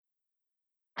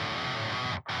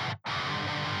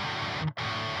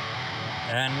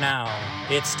And now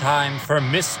it's time for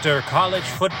Mr. College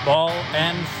Football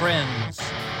and Friends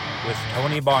with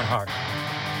Tony Barnhart.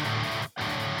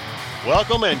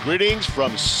 Welcome and greetings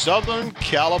from Southern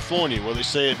California, where they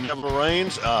say it never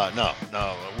rains. No,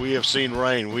 we have seen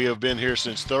rain. We have been here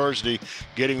since Thursday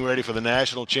getting ready for the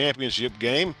national championship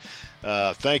game.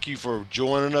 Thank you for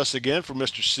joining us again for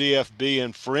Mr. CFB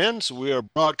and Friends. We are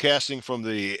broadcasting from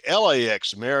the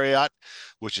LAX Marriott,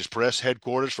 which is press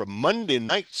headquarters for Monday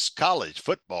night's college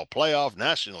football playoff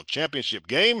national championship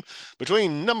game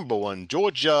between number one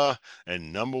Georgia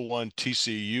and number one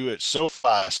TCU at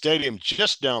SoFi Stadium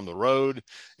just down the road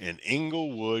in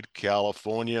Inglewood,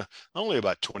 California, only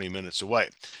about 20 minutes away.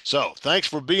 So thanks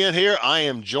for being here. I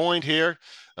am joined here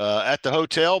at the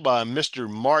hotel by Mr.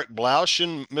 Mark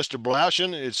Blaushin. Mr.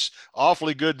 Blaushin, it's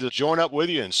awfully good to join up with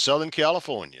you in Southern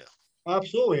California.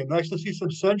 Absolutely. Nice to see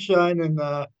some sunshine and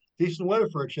decent weather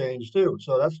for a change, too.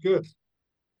 So that's good.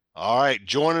 All right.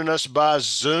 Joining us by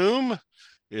Zoom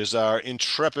is our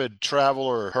intrepid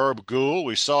traveler, Herb Gould.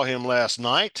 We saw him last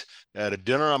night at a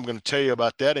dinner. I'm going to tell you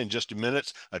about that in just a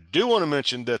minute. I do want to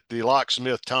mention that the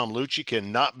locksmith, Tom Lucci,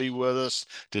 cannot be with us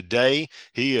today.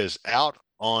 He is out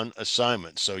on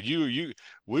assignment. So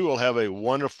we will have a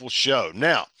wonderful show.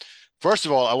 Now, first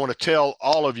of all, I want to tell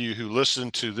all of you who listen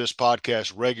to this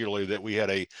podcast regularly that we had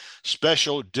a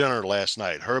special dinner last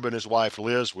night. Herb and his wife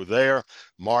Liz were there.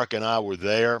 Mark and I were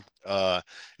there.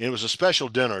 It was a special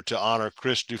dinner to honor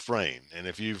Chris Dufresne. And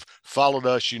if you've followed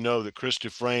us, you know that Chris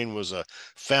Dufresne was a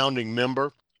founding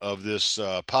member of this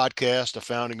podcast, a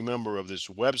founding member of this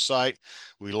website.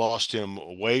 We lost him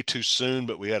way too soon,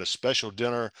 but we had a special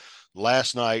dinner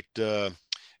last night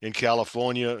in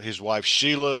California. His wife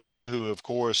Sheila, who of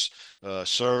course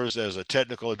serves as a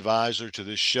technical advisor to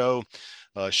this show.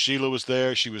 Sheila was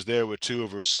there. She was there with two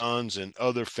of her sons and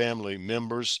other family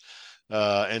members.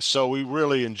 And so we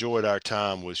really enjoyed our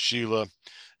time with Sheila,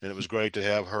 and it was great to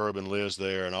have Herb and Liz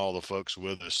there and all the folks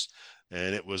with us.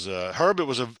 And it was Herb, it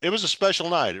was a special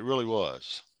night. It really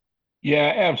was.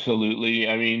 Yeah, absolutely.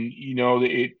 I mean,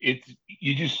 it's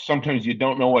you just sometimes you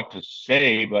don't know what to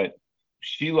say, but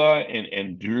Sheila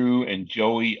and Drew and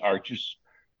Joey are just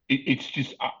it's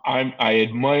just I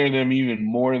admire them even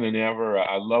more than ever.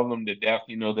 I love them to death,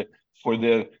 that for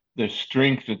the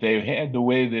strength that they've had, the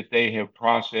way that they have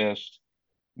processed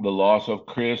the loss of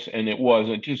Chris, and it was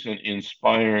just an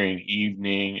inspiring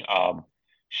evening.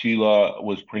 Sheila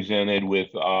was presented with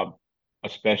a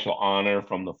special honor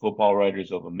from the Football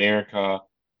Writers of America,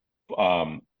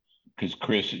 because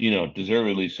Chris,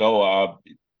 deservedly so.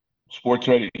 Sports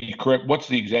writer, correct? What's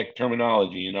the exact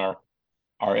terminology in our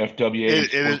FWA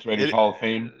Sports Writers Hall of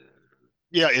Fame?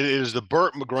 Yeah, it is the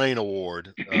Burt McGrain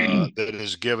Award that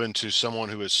is given to someone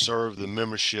who has served the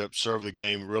membership, served the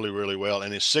game really, really well,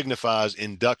 and it signifies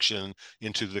induction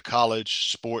into the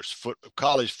College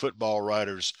Football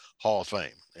Writers Hall of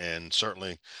Fame. And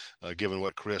certainly, given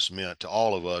what Chris meant to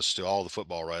all of us, to all the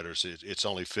football writers, it's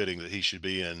only fitting that he should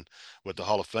be in with the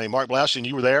Hall of Fame. Mark Blaushin,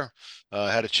 you were there,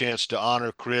 had a chance to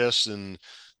honor Chris and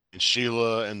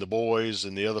Sheila and the boys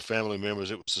and the other family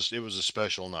members. It was a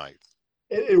special night.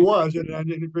 It was, and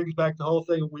it brings back the whole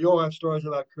thing. We all have stories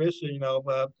about Chris,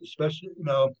 especially,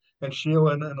 and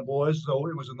Sheila and the boys. So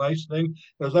it was a nice thing.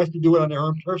 It was nice to do it on their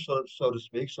home turf, so to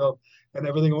speak. So, and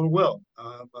everything went well.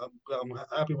 I'm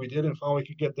happy we did, and finally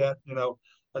could get that,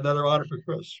 another honor for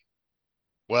Chris.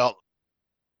 Well,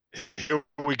 here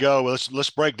we go. Let's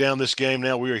break down this game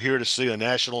now. We are here to see a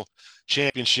national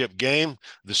championship game.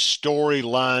 The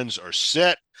storylines are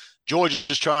set.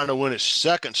 Georgia's trying to win its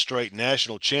second straight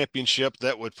national championship.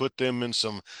 That would put them in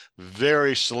some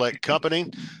very select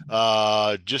company.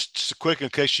 Just quick, in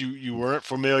case you weren't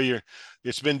familiar,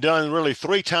 it's been done really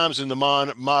three times in the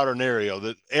modern era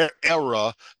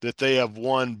that they have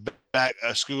won back.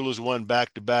 A school has won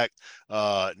back-to-back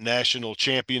national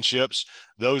championships.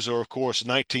 Those are, of course,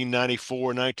 1994,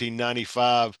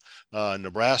 1995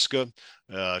 Nebraska,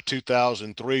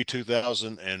 2003,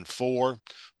 2004.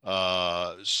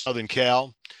 Southern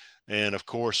Cal, and of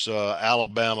course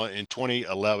Alabama in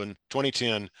 2011,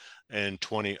 2010, and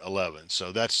 2011.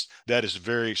 So that is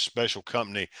very special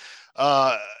company.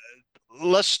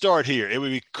 Let's start here. It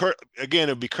would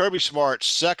be Kirby Smart's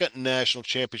second national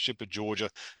championship at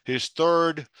Georgia, his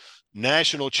third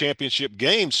national championship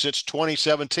game since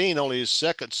 2017, only his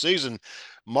second season.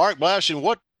 Mark Blaushin,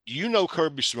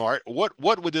 Kirby Smart. What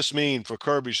would this mean for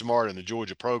Kirby Smart and the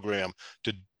Georgia program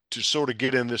to sort of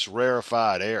get in this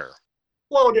rarefied air?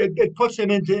 Well, it puts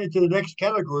him into the next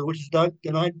category, which is the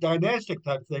dynastic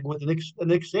type thing with the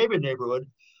Nick Saban neighborhood.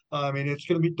 I mean, it's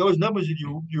going to be those numbers that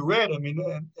you read. I mean,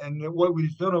 and what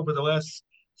we've done over the last,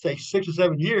 say, 6 or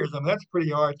 7 years. I mean, that's pretty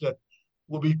hard to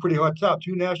will be pretty hard to top.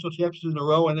 Two national championships in a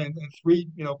row, and three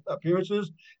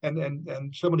appearances,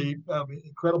 and so many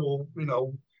incredible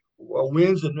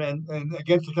wins and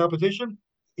against the competition.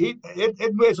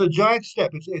 It's a giant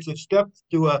step. It's a step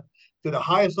to the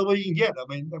highest level you can get. I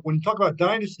mean, when you talk about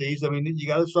dynasties, I mean, you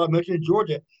got to start mentioning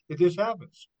Georgia if this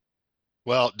happens.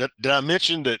 Well, did I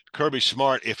mention that Kirby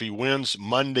Smart, if he wins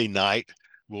Monday night,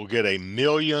 will get $1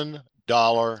 million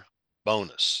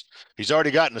bonus? He's already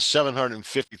gotten a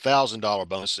 $750,000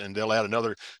 bonus, and they'll add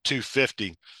another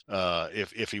 250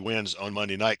 if he wins on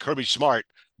Monday night. Kirby Smart,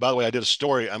 by the way, I did a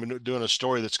story. I'm doing a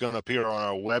story that's going to appear on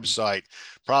our website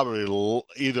probably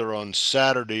either on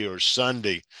Saturday or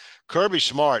Sunday. Kirby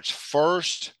Smart's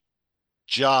first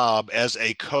job as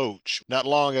a coach, not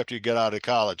long after he got out of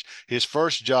college. His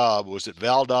first job was at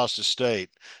Valdosta State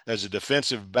as a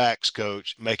defensive backs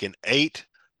coach, making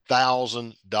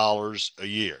 $8,000 a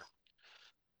year.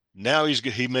 Now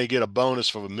he may get a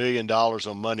bonus of $1 million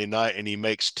on Monday night, and he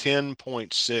makes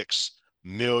 $10.6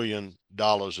 million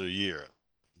a year.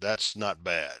 That's not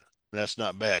bad. That's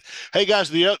not bad. Hey, guys,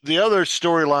 the other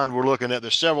storyline we're looking at,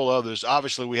 there's several others.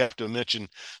 Obviously, we have to mention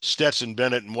Stetson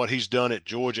Bennett and what he's done at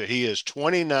Georgia. He is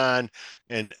 29,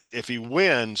 and if he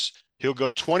wins, he'll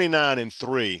go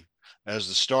 29-3 as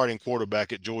the starting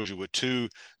quarterback at Georgia with 2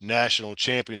 national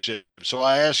championships. So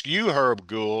I ask you, Herb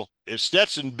Gould, if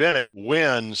Stetson Bennett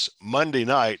wins Monday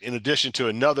night, in addition to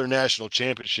another national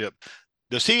championship,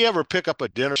 does he ever pick up a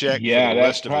dinner check for the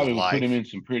rest of his probably would put him life? in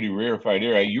some pretty rarefied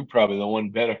air. You're probably the one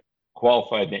better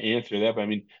qualified to answer that. But I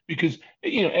mean, because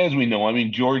as we know, I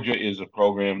mean, Georgia is a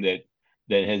program that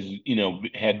has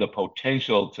had the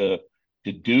potential to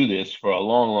do this for a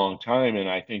long, long time, and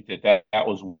I think that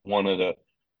was one of the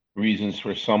reasons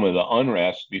for some of the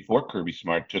unrest before Kirby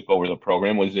Smart took over the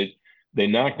program, was that they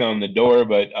knocked on the door,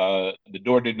 but the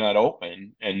door did not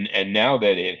open, and now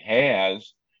that it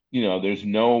has, there's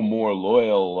no more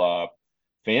loyal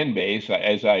fan base.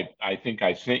 As I think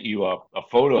I sent you a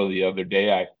photo the other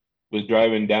day. I was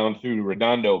driving down through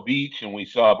Redondo Beach, and we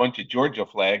saw a bunch of Georgia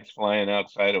flags flying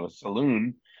outside of a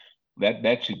saloon.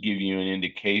 That should give you an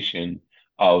indication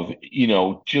of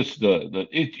just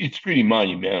it's pretty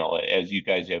monumental, as you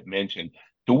guys have mentioned,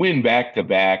 to win back to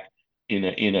back in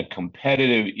a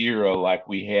competitive era like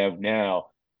we have now.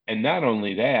 And not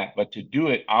only that, but to do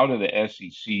it out of the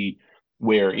SEC,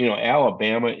 where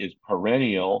Alabama is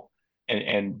perennial,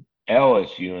 and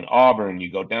LSU and Auburn. You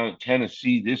go down to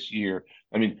Tennessee this year.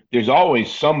 I mean, there's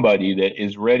always somebody that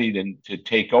is ready to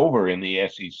take over in the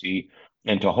SEC,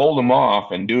 and to hold them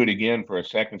off and do it again for a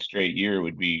second straight year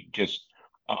would be just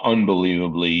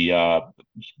unbelievably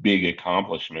big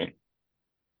accomplishment.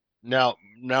 Now,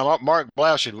 Mark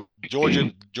Blouchard,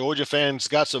 Georgia fans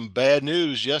got some bad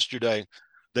news yesterday.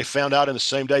 They found out in the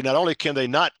same day, not only can they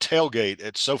not tailgate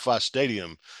at SoFi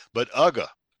Stadium, but UGA,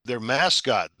 their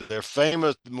mascot, their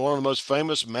famous, one of the most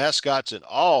famous mascots in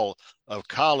all of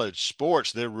college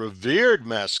sports, their revered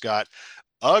mascot,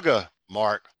 UGA,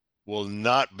 Mark, will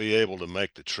not be able to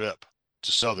make the trip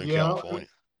to Southern California.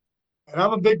 And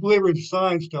I'm a big believer in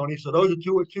signs, Tony. So those are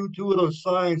two of those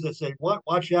signs that say,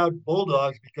 watch out,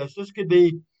 Bulldogs, because this could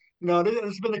be, this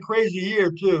has been a crazy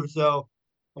year too. So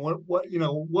what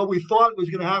we thought was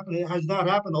going to happen, it has not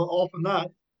happened all often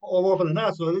than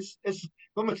that. So it's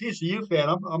from a TCU fan,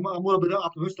 I'm a little bit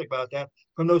optimistic about that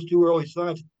from those two early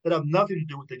signs that have nothing to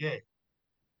do with the game.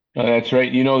 That's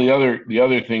right. The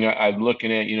other thing I'm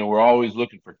looking at, we're always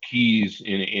looking for keys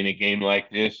in a game like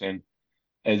this, and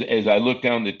as I look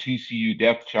down the TCU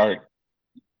depth chart,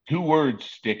 2 words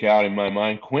stick out in my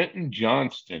mind: Quentin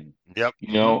Johnston. Yep.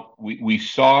 We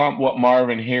saw what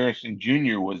Marvin Harrison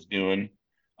Jr. was doing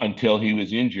until he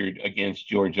was injured against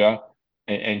Georgia,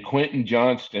 and Quentin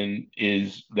Johnston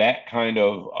is that kind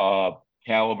of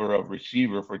caliber of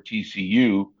receiver for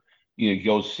TCU. He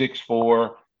goes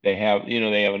 6'4". They have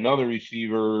another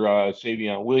receiver,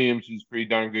 Savion Williams, who's a pretty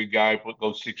darn good guy,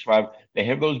 goes 6'5". They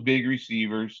have those big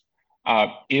receivers.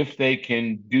 If they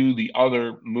can do the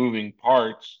other moving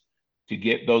parts to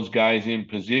get those guys in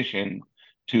position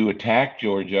to attack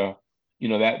Georgia,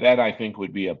 that I think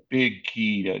would be a big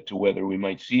key to whether we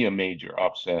might see a major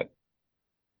upset.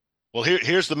 Well,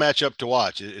 here's the matchup to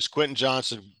watch. It's Quentin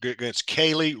Johnston against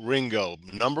Kelee Ringo,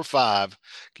 number 5.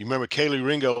 Can you remember Kelee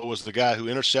Ringo was the guy who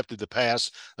intercepted the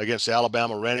pass against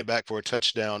Alabama, ran it back for a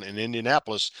touchdown, and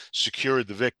Indianapolis secured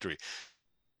the victory.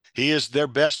 He is their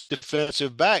best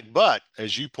defensive back, but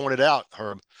as you pointed out,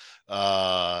 Herb,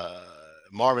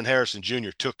 Marvin Harrison Jr.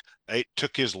 took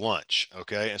took his lunch.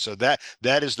 Okay, and so that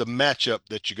is the matchup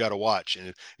that you got to watch.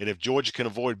 And if Georgia can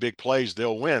avoid big plays,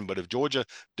 they'll win. But if Georgia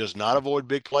does not avoid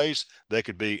big plays, they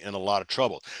could be in a lot of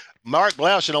trouble. Mark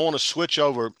Blaushin, I want to switch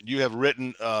over. You have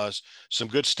written some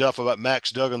good stuff about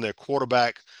Max Duggan, their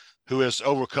quarterback, who has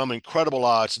overcome incredible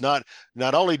odds. Not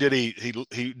only did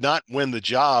he not win the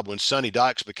job when Sonny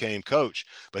Dykes became coach,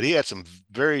 but he had some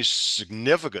very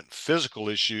significant physical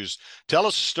issues. Tell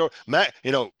us a story. Matt,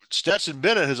 Stetson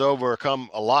Bennett has overcome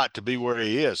a lot to be where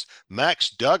he is.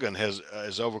 Max Duggan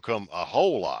has overcome a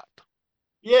whole lot.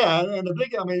 Yeah, and the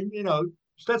big, I mean,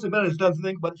 Stetson Bennett has done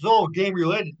something, but it's all game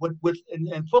related,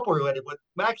 and football related. With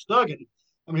Max Duggan,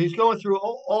 I mean, he's going through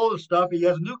all the stuff. He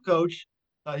has a new coach.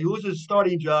 He loses his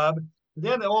starting job. And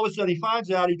then all of a sudden, he finds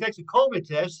out he takes a COVID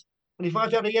test, and he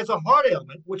finds out he has a heart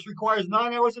ailment, which requires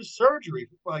 9 hours of surgery.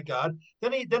 My God!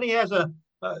 Then he has a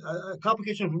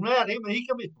complication from that. He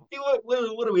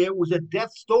literally it was a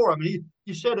death store. I mean,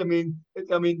 he said, I mean,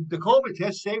 the COVID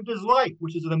test saved his life,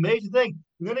 which is an amazing thing.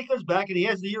 And then he comes back and he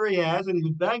has the year he has, and he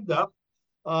was banged up.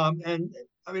 And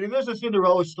I mean, there's a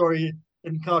Cinderella story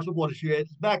in college football this year.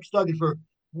 It's Max Duggan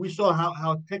we saw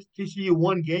how TCU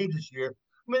won games this year.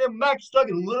 I mean, Max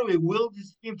Duggan literally willed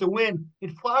his team to win in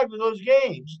 5 of those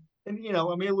games. And,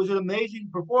 I mean, it was an amazing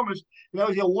performance.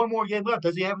 He's got one more game left.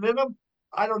 Does he have it in him?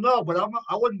 I don't know, but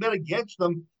I wouldn't bet against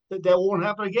them that won't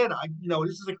happen again. This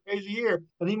is a crazy year,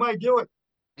 and he might do it.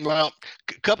 Well,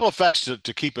 a couple of facts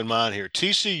to keep in mind here.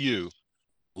 TCU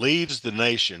leads the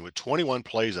nation with 21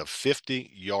 plays of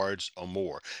 50 yards or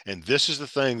more. And this is the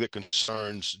thing that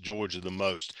concerns Georgia the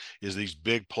most, is these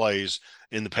big plays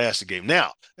in the passing game.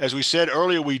 Now, as we said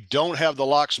earlier, we don't have the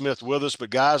locksmith with us, but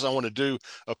guys, I want to do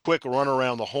a quick run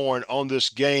around the horn on this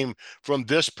game from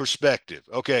this perspective.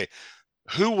 Okay,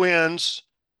 who wins?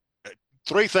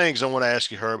 3 things I want to ask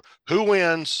you, Herb. Who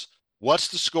wins? What's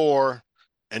the score?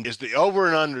 And is the over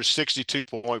and under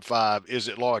 62.5, is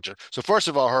it larger? So first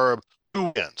of all, Herb,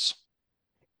 who wins?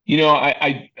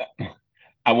 I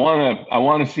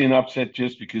want to see an upset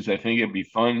just because I think it'd be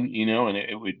fun, and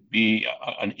it would be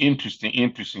an interesting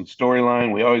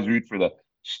storyline. We always root for the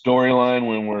storyline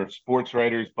when we're sports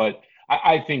writers, but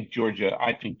I think Georgia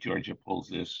pulls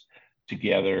this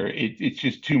together. It's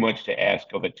just too much to ask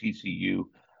of a TCU.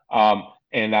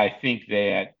 And I think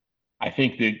that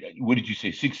what did you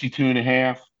say,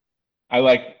 62.5? I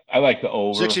like the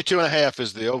over. 62.5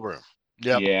 is the over.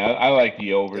 Yep. Yeah, I like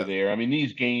the over there. I mean,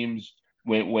 these games,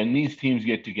 when these teams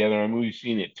get together, I mean, we've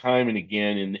seen it time and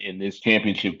again in this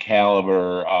championship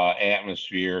caliber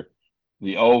atmosphere.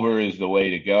 The over is the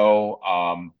way to go.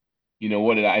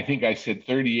 I think I said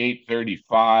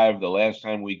 38-35 the last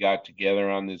time we got together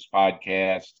on this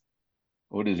podcast.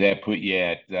 What does that put you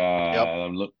at?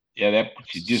 That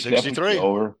puts you just 63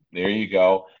 over. There you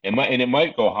go. And it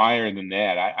might go higher than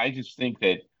that. I just think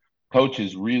that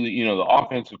coaches really, the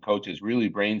offensive coaches really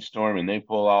brainstorm and they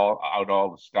pull out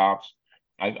all the stops.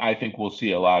 I think we'll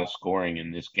see a lot of scoring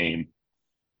in this game.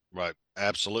 Right.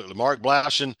 Absolutely. Mark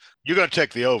Blaushin, you're going to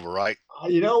take the over, right?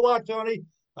 You know what, Tony?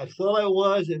 I thought I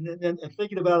was, and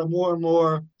thinking about it more and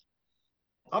more,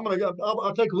 I'm going to go.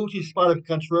 I'll take Lucci's spot of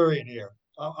contrarian here.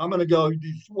 I'm going to go.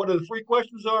 What are the 3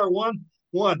 questions are? One,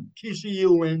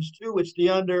 TCU wins. 2, it's the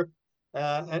under.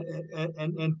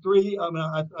 And 3, I mean,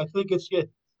 I think it's good.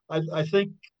 I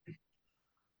think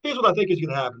here's what I think is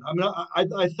going to happen. I mean,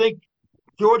 I think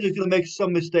Georgia's going to make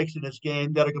some mistakes in this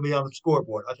game that are going to be on the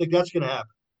scoreboard. I think that's going to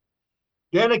happen.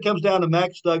 Then it comes down to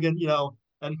Max Duggan,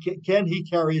 and can he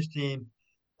carry his team?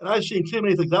 And I've seen too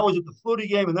many things. I was at the Flutie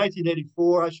game in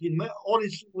 1984. I've seen all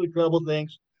these incredible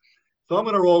things. So I'm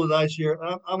going to roll the dice here.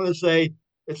 I'm going to say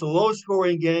it's a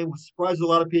low-scoring game, which surprises a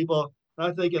lot of people. And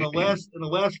I think in the last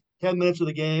 10 minutes of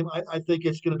the game, I think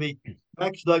it's going to be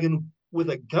Max Duggan with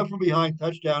a come from behind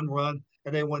touchdown run,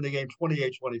 and they win the game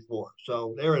 28-24.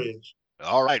 So there it is.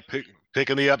 All right,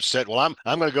 picking the upset. Well, I'm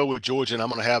going to go with Georgia, and I'm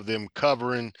going to have them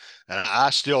covering. And I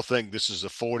still think this is a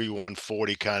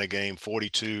 41-40 kind of game,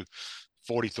 42,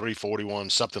 43, 41,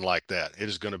 something like that. It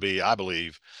is going to be, I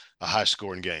believe, a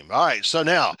high-scoring game. All right, so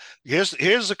now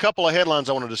here's a couple of headlines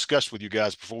I want to discuss with you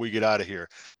guys before we get out of here.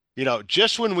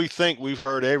 Just when we think we've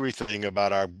heard everything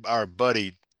about our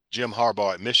buddy Jim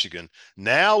Harbaugh at Michigan,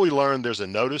 now we learn there's a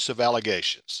notice of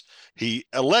allegations. He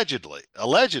allegedly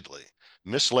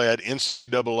misled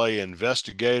NCAA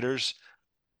investigators.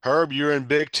 Herb, you're in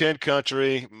Big Ten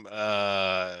country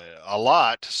a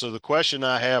lot. So the question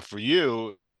I have for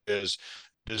you is,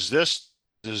 does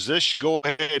this go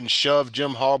ahead and shove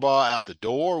Jim Harbaugh out the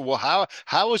door? Well,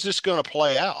 how is this going to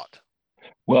play out?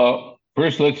 Well,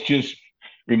 first, let's just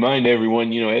remind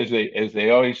everyone, as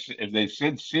they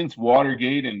said since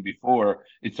Watergate and before,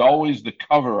 it's always the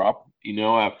cover up.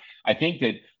 I think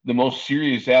that the most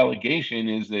serious allegation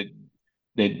is that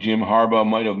Jim Harbaugh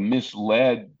might have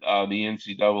misled the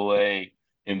NCAA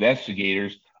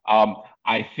investigators.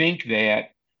 I think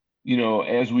that,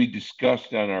 as we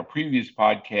discussed on our previous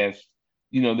podcast,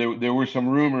 there were some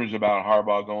rumors about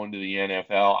Harbaugh going to the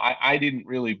NFL. I didn't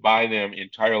really buy them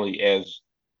entirely as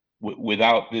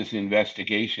without this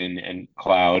investigation and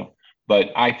cloud,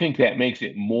 but I think that makes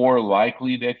it more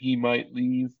likely that he might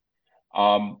leave.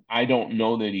 I don't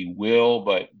know that he will,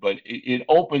 but it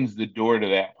opens the door to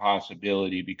that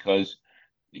possibility because,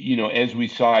 as we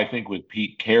saw, I think with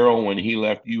Pete Carroll when he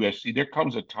left USC, there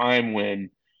comes a time when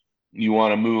you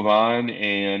want to move on,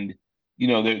 and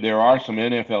there are some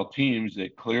NFL teams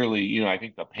that clearly, I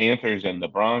think the Panthers and the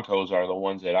Broncos are the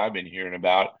ones that I've been hearing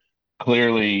about.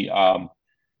 Clearly,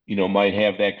 might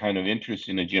have that kind of interest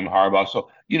in a Jim Harbaugh. So,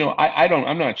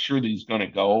 I'm not sure that he's going to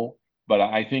go, but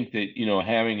I think that,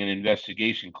 having an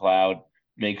investigation cloud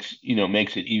makes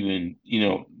it even,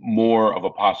 more of a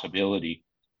possibility.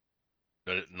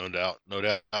 No doubt. No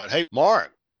doubt. Hey,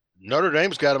 Mark, Notre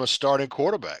Dame's got him a starting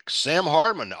quarterback. Sam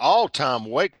Hartman, all-time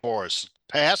Wake Forest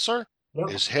passer,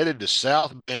 is headed to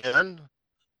South Bend.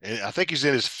 And I think he's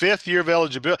in his 5th year of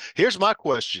eligibility. Here's my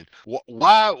question.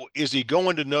 Why is he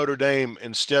going to Notre Dame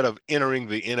instead of entering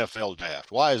the NFL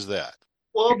draft? Why is that?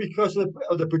 Well, because of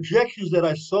the projections that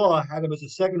I saw had him as a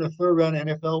 2nd or 3rd round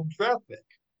NFL draft pick,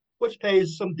 which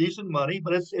pays some decent money,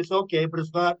 but it's okay, but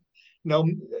it's not,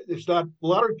 it's not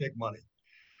lottery pick money.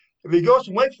 If he goes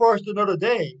from Wake Forest to Notre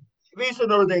Dame, if he's a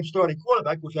Notre Dame starting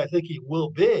quarterback, which I think he will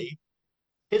be,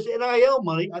 his NIL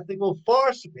money, I think, will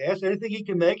far surpass anything he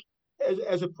can make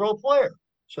as a pro player.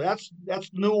 So that's the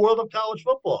new world of college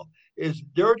football. Is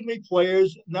there are going to be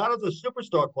players not of the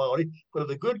superstar quality, but of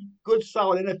the good,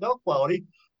 solid NFL quality,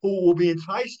 who will be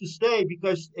enticed to stay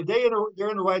because if they're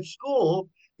in the right school,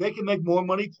 they can make more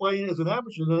money playing as an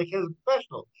amateur than they can as a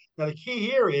professional. Now the key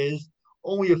here is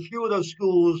only a few of those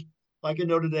schools, like in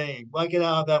Notre Dame, like in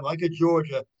Alabama, like in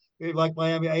Georgia, like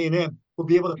Miami A&M, will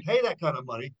be able to pay that kind of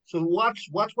money. So watch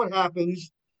what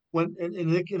happens when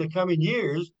in the coming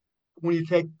years when you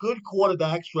take good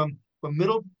quarterbacks from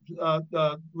middle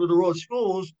the road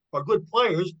schools or good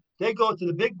players, they go to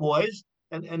the big boys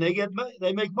and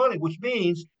they make money, which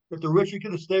means that the rich are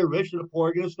going to stay rich and the poor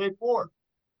are going to stay poor.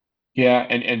 Yeah,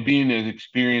 and being as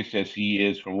experienced as he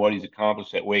is from what he's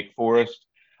accomplished at Wake Forest,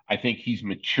 I think he's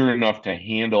mature enough to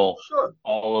handle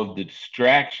all of the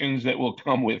distractions that will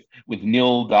come with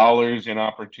nil dollars and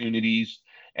opportunities,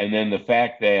 and then the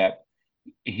fact that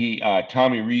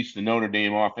Tommy Rees, the Notre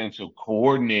Dame offensive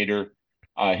coordinator,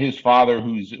 his father,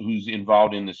 who's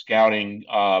involved in the scouting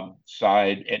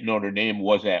side at Notre Dame,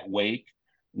 was at Wake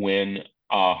when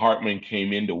Hartman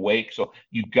came into Wake. So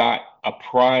you've got a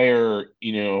prior,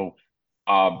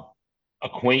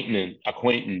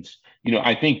 acquaintance.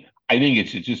 I think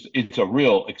it's a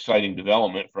real exciting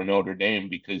development for Notre Dame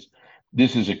because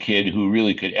this is a kid who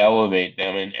really could elevate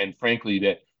them, and frankly,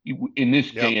 that in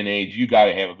this day and age, you got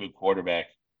to have a good quarterback.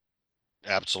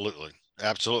 Absolutely.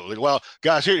 Well,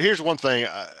 guys, here's one thing.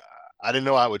 I didn't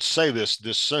know I would say this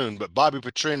soon, but Bobby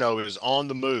Petrino is on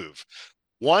the move.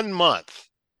 1 month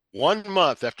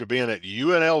after being at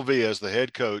UNLV as the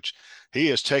head coach, he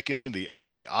has taken the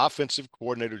offensive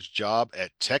coordinator's job at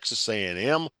Texas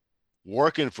A&M,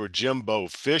 working for Jimbo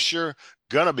Fisher,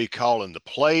 gonna be calling the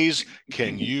plays.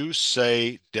 Can you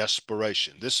say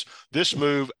desperation? This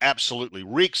move absolutely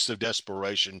reeks of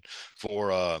desperation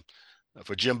for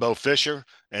Jimbo Fisher.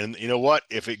 And you know what?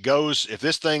 If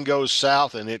this thing goes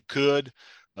south, and it could,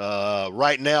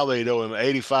 right now they'd owe him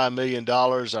 $85 million.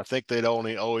 I think they'd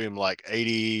only owe him like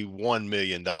 $81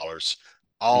 million.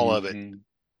 All of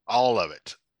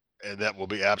it. And that will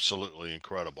be absolutely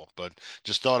incredible. But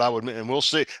just thought I would, and we'll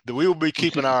see. We will be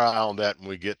keeping our eye on that when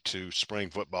we get to spring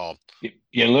football.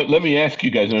 Yeah, let me ask you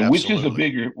guys, which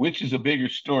is a bigger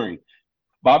story?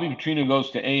 Bobby Petrino goes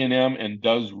to A&M and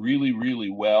does really, really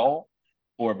well,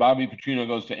 or Bobby Petrino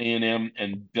goes to A&M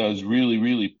and does really,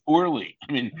 really poorly?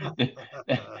 I mean,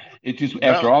 it's just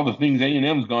after all the things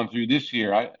A&M's gone through this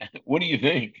year. What do you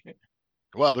think?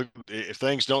 Well, if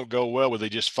things don't go well, will they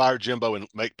just fire Jimbo and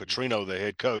make Petrino the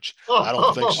head coach? I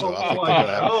don't think so. I think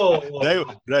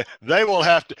they're going to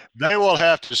have they will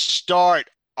have to start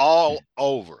all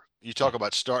over. You talk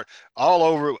about start all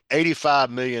over, $85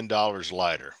 million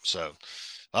lighter. So,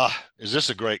 is this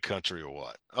a great country or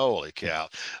what? Holy cow!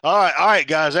 All right,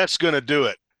 guys, that's going to do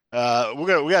it. We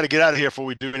got to get out of here before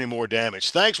we do any more damage.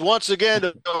 Thanks once again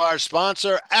to our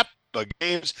sponsor,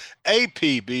 Games,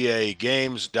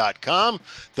 apbagames.com.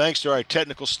 Thanks to our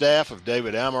technical staff of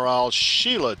David Amaral,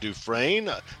 Sheila Dufresne,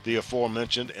 the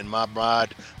aforementioned, and my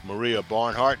bride, Maria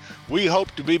Barnhart. We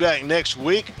hope to be back next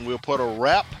week, and we'll put a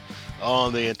wrap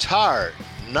on the entire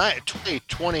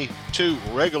 2022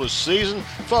 regular season.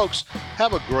 Folks,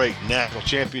 have a great national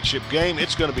championship game.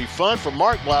 It's going to be fun. For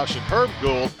Mark Blausch and Herb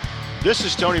Gould, this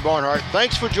is Tony Barnhart.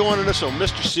 Thanks for joining us on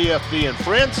Mr. CFB and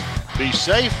Friends. Be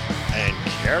safe and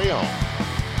carry on.